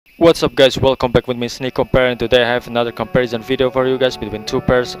What's up guys, welcome back with me Sneak Compare, and today I have another comparison video for you guys between two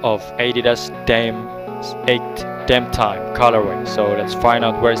pairs of Adidas Dame 8 Dame Time colorway. So let's find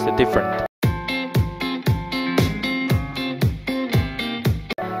out where is the difference.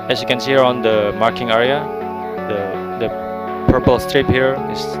 As you can see here on the marking area, the purple strip here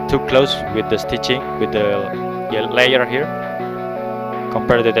is too close with the stitching, with the layer here.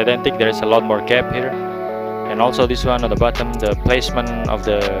 Compared to the identical, there is a lot more gap here. And also this one on the bottom, the placement of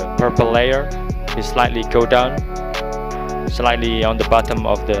the purple layer is slightly go down, slightly on the bottom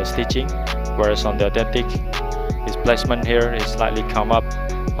of the stitching, whereas on the authentic, this placement here is slightly come up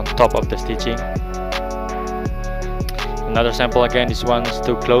on top of the stitching. Another sample again, this one is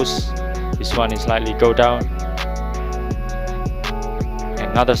too close, this one is slightly go down.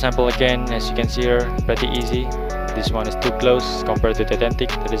 Another sample again, as you can see here, pretty easy. This one is too close compared to the authentic,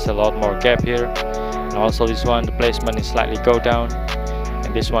 there is a lot more gap here. And also this one, the placement is slightly go down,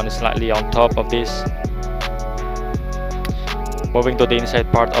 and this one is slightly on top of this. Moving to the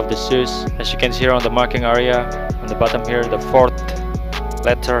inside part of the shoes, as you can see here on the marking area, on the bottom here, the fourth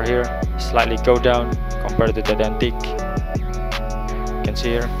letter here slightly go down compared to the identic. You can see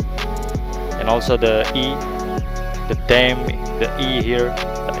here. And also the E, the Dame, the E here,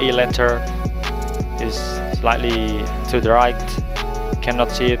 the E letter is slightly to the right.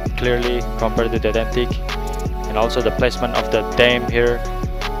 Cannot see it clearly compared to the identic. And also the placement of the Dame here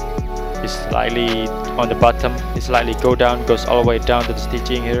is slightly on the bottom, is slightly go down, goes all the way down to the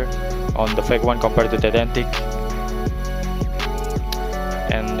stitching here on the fake one compared to the identic.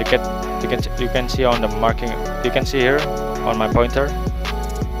 And you can see on the marking, you can see here on my pointer,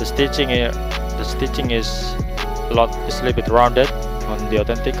 the stitching here, the stitching is a little bit rounded on the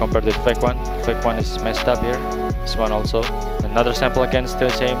authentic compared to the fake one. The fake one is messed up here. This one also. Another sample again, still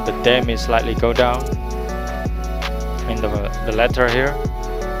same. The Dame is slightly go down. In the letter here,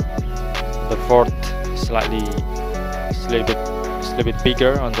 the fourth is a little bit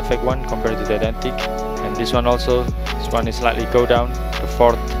bigger on the fake one compared to the identic. And this one also, this one is slightly go down. The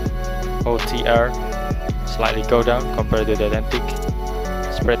fourth OTR slightly go down compared to the identic.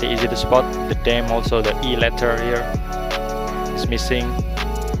 It's pretty easy to spot. The Dame also, the E letter here is missing.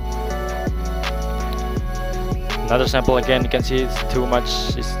 Another sample again, you can see it's too much.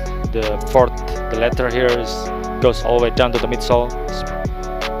 It's the fourth, the letter here goes all the way down to the midsole.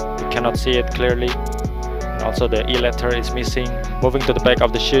 You cannot see it clearly. And also the E letter is missing. Moving to the back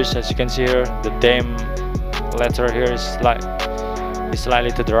of the shoes, as you can see here, the Dame letter here is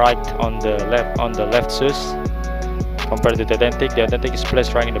slightly to the right on the left shoes compared to the identic. The identic is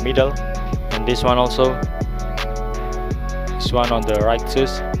placed right in the middle, and this one also, this one on the right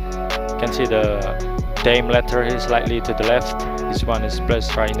shoes, you can see the Dame letter here slightly to the left. This one is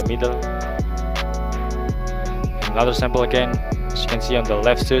placed right in the middle. Another sample again, as you can see on the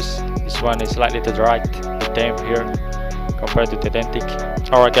left shoes, this one is slightly to the right, the Dame here compared to the identic.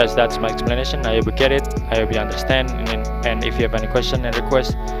 Alright guys, that's my explanation. I hope you get it, I hope you understand, and if you have any question and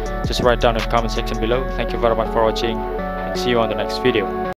request, just write down in the comment section below. Thank you very much for watching, and see you on the next video.